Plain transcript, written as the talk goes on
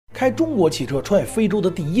开中国汽车穿越非洲的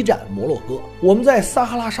第一站摩洛哥。我们在撒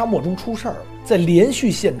哈拉沙漠中出事儿了，在连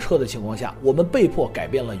续限车的情况下，我们被迫改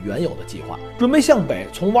变了原有的计划，准备向北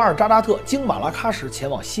从瓦尔扎达特经马拉喀什前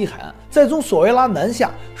往西海岸，再从索维拉南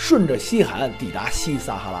下，顺着西海岸抵达西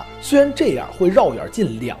撒哈拉。虽然这样会绕远近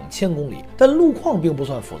2000公里，但路况并不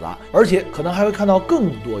算复杂，而且可能还会看到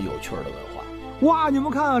更多有趣的文化。哇，你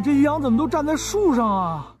们看啊，这些羊怎么都站在树上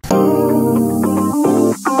啊？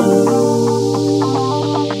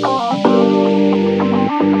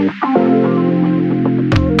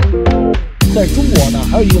在中国呢，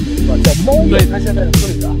还有一个名字叫猫眼，它现在的车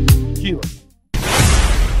里啊，基本。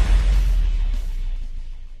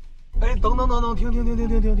哎，等，停！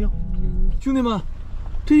兄弟们，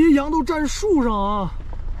这些羊都站树上啊！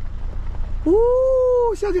哦，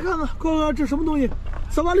下去看看，快，这什么东西？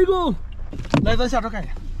萨瓦利贡，来，咱下车看一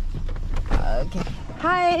眼。OK，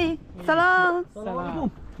 嗨，萨拉，萨瓦利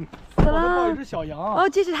贡，萨拉，抱一只小羊啊！哦，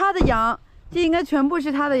这是他的羊，这应该全部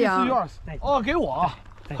是他的羊。哦，给我。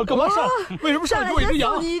干嘛上？为什么上来给我一只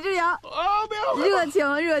羊？送你一只羊啊！不要！热情，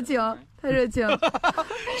太热情。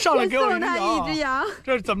上来给我一只羊。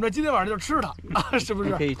这怎么着？今天晚上就吃它啊？是不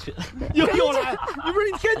是？可以吃。又来！你不是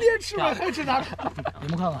你天天吃吗？还吃它？你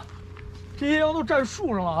们看看，这些羊都站树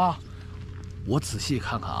上了啊！我仔细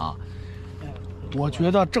看看啊，我觉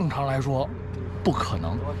得正常来说不可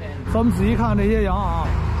能。咱们仔细看看这些羊啊，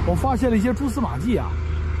我发现了一些蛛丝马迹啊。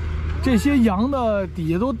这些羊的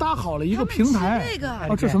底下都搭好了一个平台。这个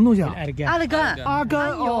啊，这什么东西啊？阿甘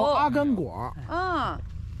哦，阿甘果。嗯。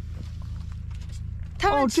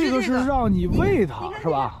哦，这个是让你喂它，是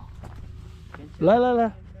吧？来。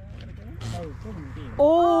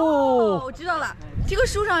哦，我知道了，这个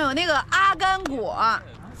树上有那个阿甘果，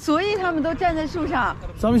所以他们都站在树上。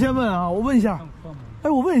咱们先问啊，我问一下，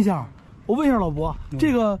我问一下老伯，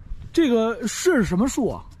这个是什么树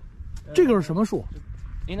啊？这个是什么树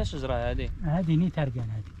？هنا شجرة هذه ترجان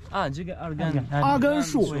هذه这个阿甘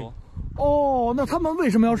树。哦，那他们为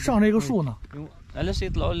什么要上这个树呢علاش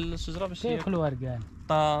يطلعوا للشجرة باش ياكلوا أرجان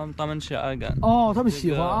طبعا شي أرجان哦，他们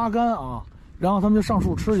喜欢阿甘啊，然后他们就上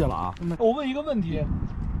树吃去了啊。我问一个问题，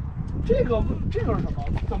这个是什么？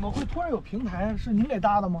怎么会突然有平台？是您给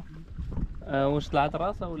搭的吗واش طلعت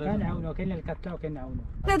راسها ولا كان يعاونوا كاين اللي كتطلع وكاين يعاونوا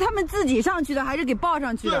那他们自己上去的还是给抱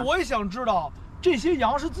上去的？对，我也想知道。这些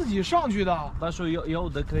羊是自己上去的。有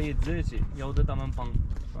的可以自己，有的他们帮。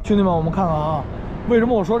兄弟们，我们看看啊，为什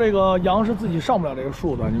么我说这个羊是自己上不了这个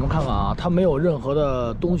树的？你们看看啊，它没有任何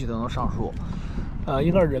的东西都能上树，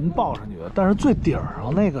应该是人抱上去的。但是最顶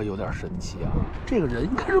上那个有点神奇啊，这个人应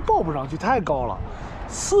该是抱不上去，太高了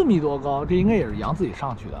，4米多高，这应该也是羊自己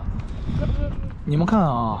上去的。你们看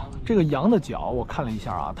啊，这个羊的脚我看了一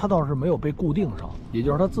下啊，它倒是没有被固定上，也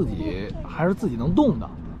就是它自己还是自己能动的。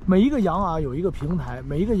每一个羊啊有一个平台，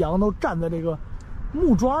每一个羊都站在这个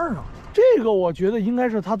木桩上，这个我觉得应该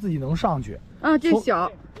是他自己能上去。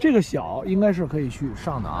这个小应该是可以去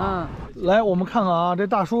上的啊。来，我们看看啊，这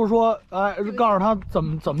大叔说，告诉他怎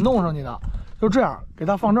么弄上去的，就这样给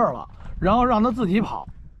他放这儿了，然后让他自己跑。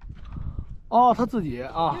哦，他自己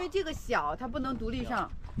啊，因为这个小，他不能独立上。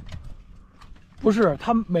不是，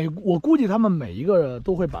我估计他们每一个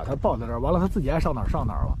都会把它抱在这儿，完了他自己爱上哪儿上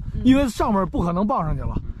哪儿了，因为上面不可能抱上去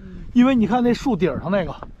了，因为你看那树顶上那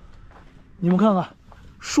个，你们看看，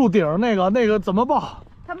树顶上那个怎么抱？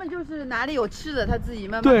他们就是哪里有吃的，他自己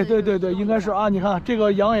慢慢。对，应该是啊，你看这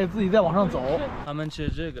个羊也自己在往上走。他们吃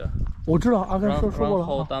这个，我知道，阿甘说过了。然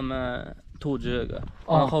后他们吐这个，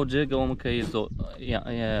然后这个我们可以做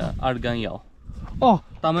二干药。哦，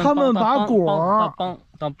他们把果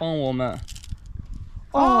他帮我们。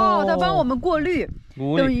哦，他帮我们过滤，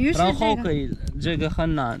等于是然后可以，这个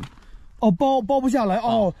很难。哦，包不下来。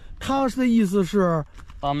哦，他的意思是，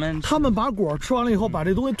他们把果吃完了以后，把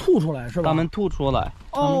这东西吐出来，是吧？他们吐出来。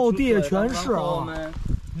哦，地下全是啊。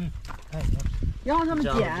然后他们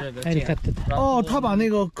捡。哦，他把那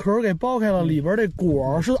个壳给剥开了，里边这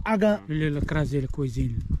果是阿甘。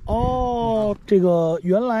哦，这个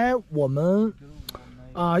原来我们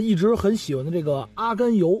一直很喜欢的这个阿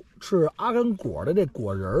甘油。是阿甘果的这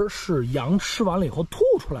果仁是羊吃完了以后吐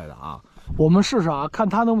出来的啊！我们试试啊，看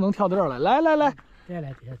它能不能跳到这儿来。来，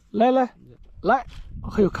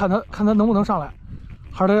嘿，看它能不能上来，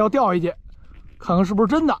还是它要掉下去，看看是不是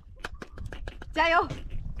真的。加油！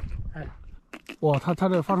哇，它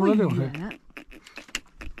这发出来这种声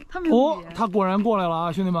音。哦，它果然过来了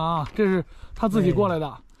啊，兄弟们啊，这是它自己过来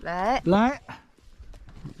的。来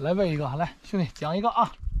喂一个，来，兄弟讲一个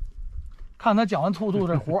啊。看他讲完吐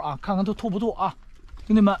这壶啊，看看他吐不吐啊，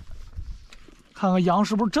兄弟们，看看羊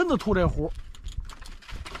是不是真的吐这壶。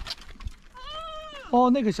哦，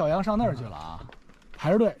那个小羊上那儿去了啊，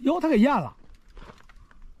排着队。哟，他给咽了。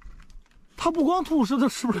它不光吐是不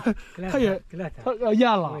是？它也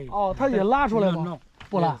咽了哦，它也拉出来吗？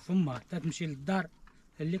不拉。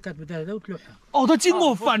哦，它经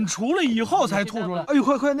过反刍了以后才吐出来。哎呦，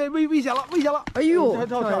快，那危险了！哎呦，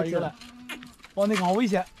跳一个来。哇，那个好危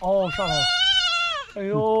险！哦，上来了。哎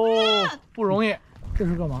呦，不容易。这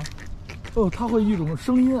是干嘛？哦，它会一种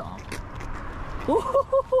声音啊。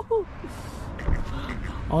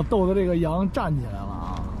哦，逗得这个羊站起来了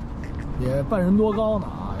啊，也半人多高呢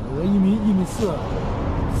啊，有个1.4米的样子。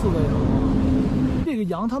这个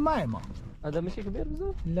羊它卖吗？这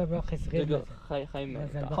个还卖。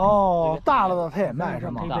哦，大了的它也卖是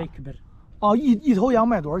吗？哦，一头羊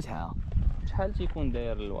卖多少钱啊？1000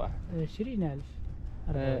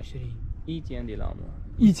 درهم。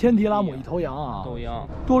1000迪拉姆一头羊啊？头羊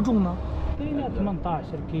多重呢18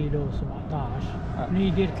 كيلو 17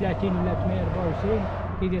 يدير 30 ولا 124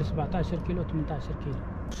 يدير 17 كيلو 18 كيلو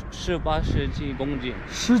 18、17公斤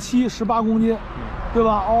，17、18公斤，对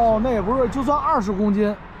吧？哦，那也不是，就算20公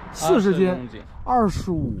斤、40斤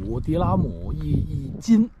，25迪拉姆一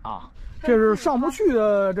斤啊。这是上不去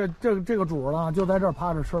的，这个主呢，就在这儿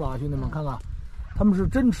趴着吃了啊，兄弟们看看，他们是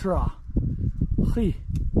真吃啊。嘿，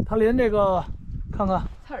他连这个看看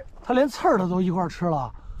刺儿，他连刺儿他都一块吃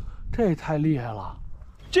了，这太厉害了。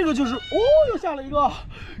这个就是又下了一个，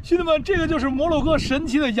兄弟们，这个就是摩洛哥神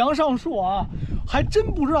奇的杨上树啊，还真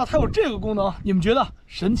不知道它有这个功能，你们觉得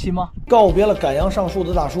神奇吗？告别了赶羊上树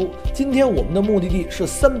的大叔，今天我们的目的地是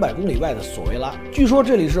300公里外的索维拉，据说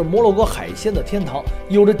这里是摩洛哥海鲜的天堂，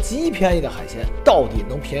有着极便宜的海鲜，到底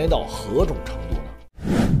能便宜到何种程度呢？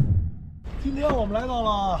今天我们来到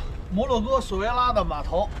了摩洛哥索维拉的码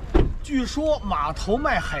头，据说码头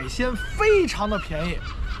卖海鲜非常的便宜，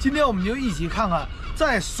今天我们就一起看看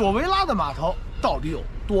在索维拉的码头到底有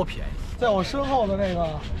多便宜。在我身后的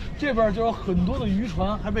这边就有很多的渔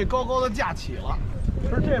船，还被高高的架起了，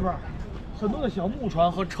而这边很多的小木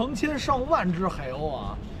船和成千上万只海鸥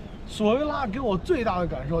啊。索维拉给我最大的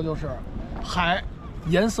感受就是海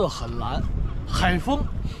颜色很蓝，海风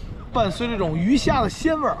伴随这种鱼虾的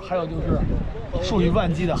鲜味儿，还有就是数以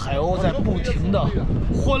万计的海鸥在不停的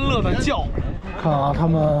欢乐的叫。看啊，他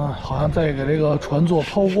们好像在给这个船做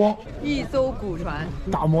抛光。一艘古船，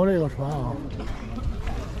打磨这个船啊！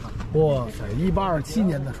哇塞，1827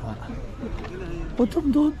年的船，哇，这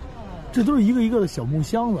么多，这都是一个一个的小木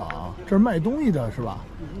箱子啊！这是卖东西的是吧？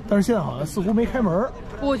但是现在好像似乎没开门。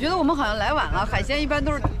我觉得我们好像来晚了，海鲜一般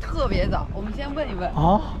都是特别早。我们先问一问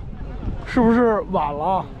啊，是不是晚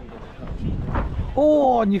了？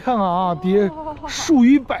哦，你看看啊，底下数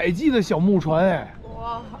以百计的小木船哎！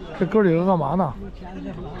哇，这哥几个干嘛呢？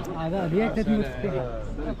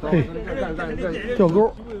嘿，钓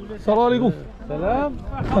钩，萨拉利贡，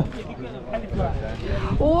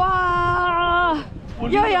哇，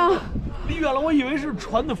耀阳，离远了我以为是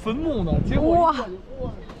船的坟墓呢，结果哇，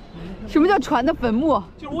什么叫船的坟墓？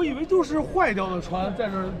就是我以为都是坏掉的船在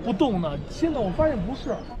这儿不动呢，现在我发现不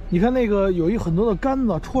是。你看那个有很多的杆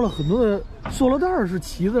子，戳了很多的塑料袋，是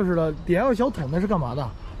旗子似的，底下有小桶，那是干嘛的？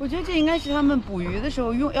我觉得这应该是他们捕鱼的时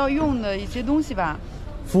候要用的一些东西吧。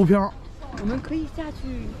浮漂。我们可以下去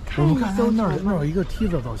看一艘。那儿有一个梯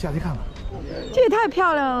子，走下去看看。这也太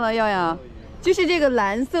漂亮了，耀阳，就是这个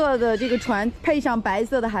蓝色的这个船配上白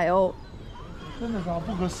色的海鸥，真的是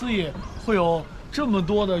不可思议，会有这么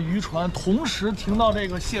多的渔船同时停到这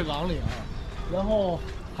个蟹港里啊，然后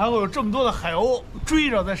还会有这么多的海鸥追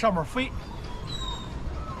着在上面飞。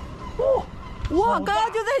哦，哇，刚刚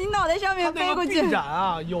就在你脑袋上面飞过去。臂展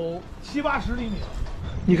啊，有70-80厘米。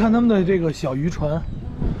你看他们的这个小渔船，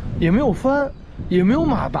也没有帆，也没有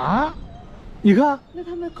马达，你看。那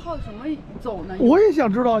他们靠什么走呢？我也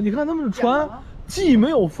想知道。你看他们的船既没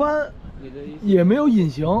有帆，也没有引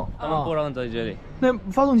擎啊。不让在这里。那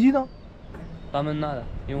发动机呢？他们拿的，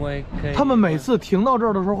因为可以。他们每次停到这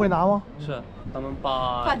儿的时候会拿吗？是，他们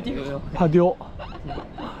怕丢。怕丢。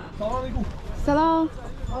萨拉。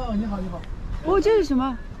哦，你好，你好。哦，这是什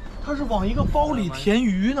么？它是往一个包里填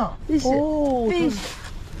鱼呢。这是 fish。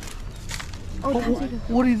哦，它这个。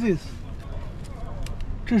What is this？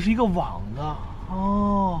 这是一个网子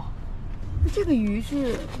哦。这个鱼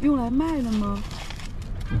是用来卖的吗？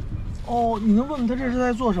哦，你能问问他这是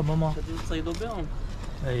在做什么吗？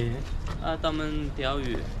他们钓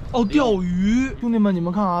鱼。哦，钓鱼，兄弟们，你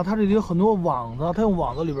们看啊，它这里有很多网子，它用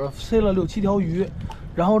网子里边塞了6-7条鱼，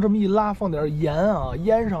然后这么一拉，放点盐啊，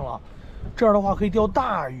腌上了，这样的话可以钓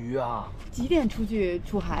大鱼啊。几点出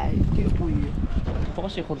海这个捕鱼？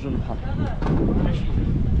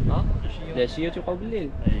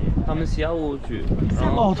他们下午去。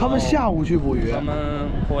哦，他们下午去捕鱼。他们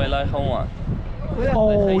回来很晚。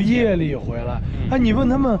哦，夜里回来。哎，你问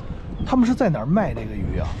他们他们是在哪儿卖这个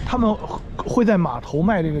鱼啊？他们会在码头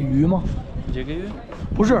卖这个鱼吗？这个鱼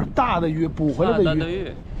不是大的鱼，捕回来的鱼。大的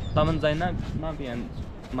鱼，他们在那边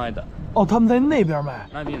卖的。哦，他们在那边卖。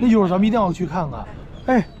那边。那一会儿咱们一定要去看看。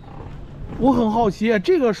哎，我很好奇，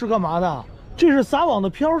这个是干嘛的？这是撒网的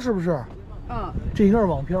漂是不是？嗯，这应该是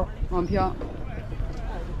网漂。网漂。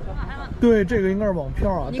对，这个应该是网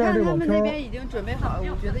漂啊。你看他们那边已经准备好了，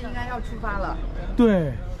我觉得应该要出发了。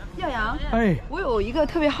对。耀阳，哎，我有一个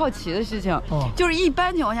特别好奇的事情，就是一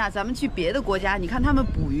般情况下，咱们去别的国家，你看他们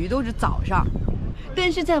捕鱼都是早上，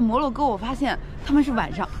但是在摩洛哥，我发现他们是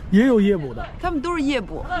晚上，也有夜捕的，他们都是夜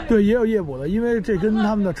捕。对，也有夜捕的，因为这跟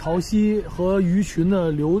他们的潮汐和鱼群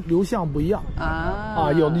的流向不一样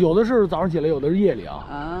啊，有的是早上起来，有的是夜里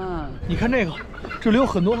啊。你看这个，这里有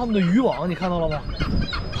很多他们的渔网，你看到了吗？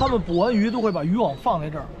他们捕完鱼都会把渔网放在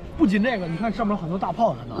这儿。不仅这个，你看上面有很多大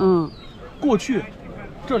炮，看到？过去。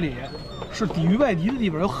这里是抵御外敌的地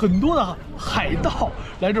方，有很多的海盗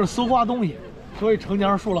来这儿搜刮东西，所以城墙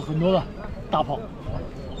上竖了很多的大炮。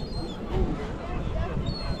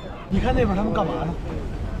你看那边他们干嘛呢？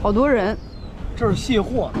好多人。这是卸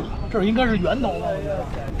货的，这应该是源头吧？我觉得。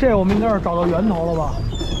这我们应该是找到源头了吧？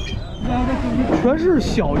全是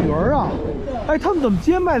小鱼儿啊！哎，他们怎么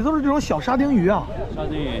今天卖的都是这种小沙丁鱼啊？沙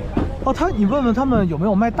丁鱼。哦，你问问他们有没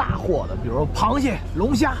有卖大货的，比如螃蟹、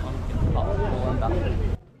龙虾。好，我问他。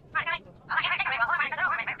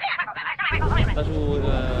但是我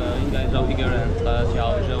应该找一个人，他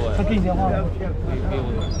叫着我。他给你电话吗？给我。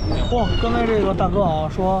哇，刚才这个大哥啊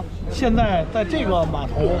说，现在在这个码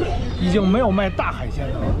头已经没有卖大海鲜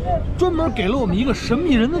的了，专门给了我们一个神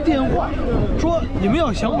秘人的电话，说你们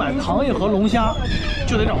要想买螃蟹和龙虾，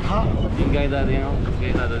就得找他。应该打电话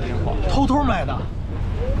给他的电话。偷偷买的。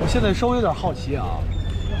我现在稍微有点好奇啊，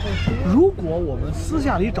如果我们私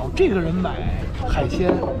下里找这个人买海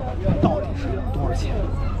鲜，到底是多少钱？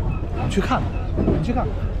我们去看看，我们去看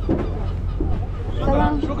看。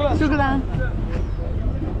苏格兰。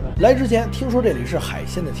来之前听说这里是海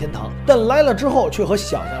鲜的天堂，但来了之后却和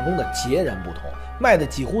想象中的截然不同，卖的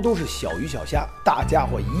几乎都是小鱼小虾，大家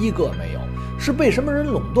伙一个没有。是被什么人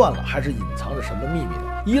垄断了，还是隐藏着什么秘密呢？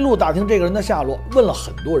一路打听这个人的下落，问了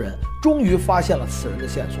很多人，终于发现了此人的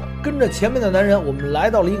线索。跟着前面的男人，我们来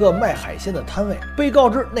到了一个卖海鲜的摊位，被告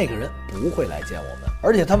知那个人不会来见我们，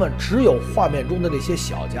而且他们只有画面中的这些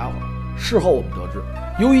小家伙。事后我们得知，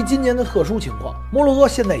由于今年的特殊情况，摩洛哥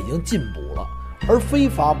现在已经禁捕了，而非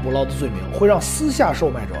法捕捞的罪名会让私下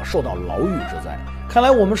售卖者受到牢狱之灾。看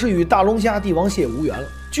来我们是与大龙虾、帝王蟹无缘了。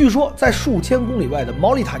据说在数千公里外的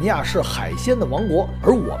毛里塔尼亚是海鲜的王国，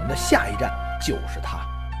而我们的下一站就是它。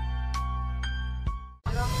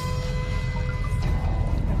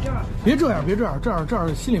别这样，别这样，这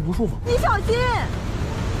样心里不舒服。你小心，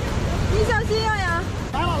你小心，耀阳。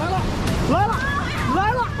来了来了。